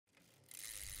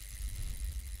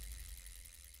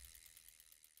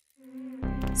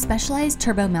Specialized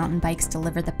turbo mountain bikes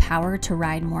deliver the power to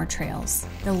ride more trails.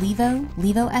 The Levo,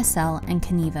 Levo SL, and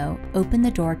Kenevo open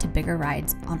the door to bigger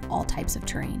rides on all types of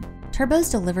terrain. Turbos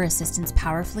deliver assistance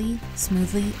powerfully,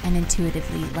 smoothly, and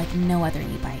intuitively like no other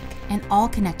e-bike, and all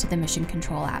connect to the Mission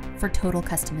Control app for total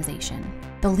customization.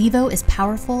 The Levo is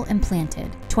powerful and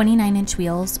planted. 29-inch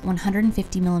wheels,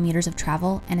 150 millimeters of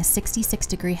travel, and a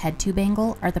 66-degree head tube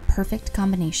angle are the perfect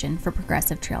combination for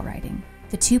progressive trail riding.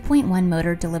 The 2.1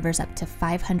 motor delivers up to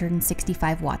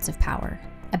 565 watts of power,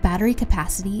 a battery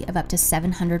capacity of up to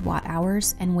 700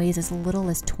 watt-hours, and weighs as little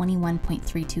as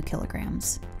 21.32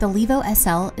 kilograms. The Levo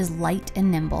SL is light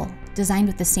and nimble, designed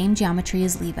with the same geometry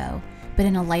as Levo, but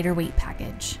in a lighter weight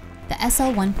package. The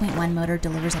SL 1.1 motor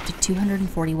delivers up to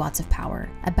 240 watts of power,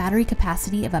 a battery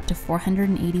capacity of up to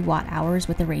 480 watt-hours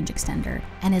with a range extender,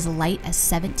 and is light as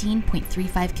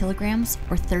 17.35 kilograms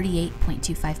or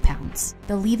 38.25 pounds.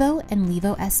 The Levo and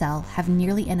Levo SL have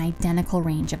nearly an identical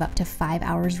range of up to 5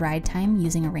 hours ride time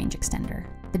using a range extender.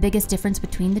 The biggest difference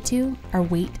between the two are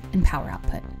weight and power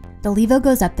output. The Levo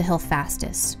goes up the hill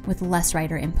fastest, with less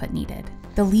rider input needed.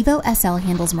 The Levo SL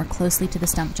handles more closely to the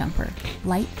stump jumper,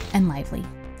 light and lively.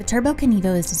 The Turbo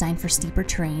Kenevo is designed for steeper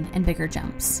terrain and bigger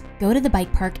jumps. Go to the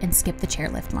bike park and skip the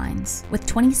chairlift lines. With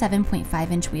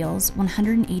 27.5-inch wheels,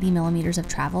 180 millimeters of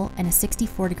travel, and a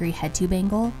 64-degree head tube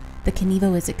angle, the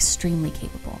Kenevo is extremely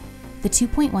capable. The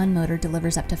 2.1 motor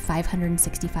delivers up to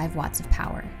 565 watts of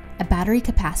power, a battery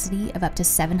capacity of up to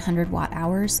 700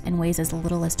 watt-hours, and weighs as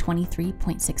little as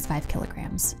 23.65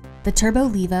 kilograms. The Turbo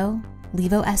Levo,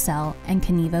 Levo SL, and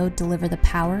Kenevo deliver the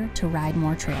power to ride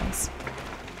more trails.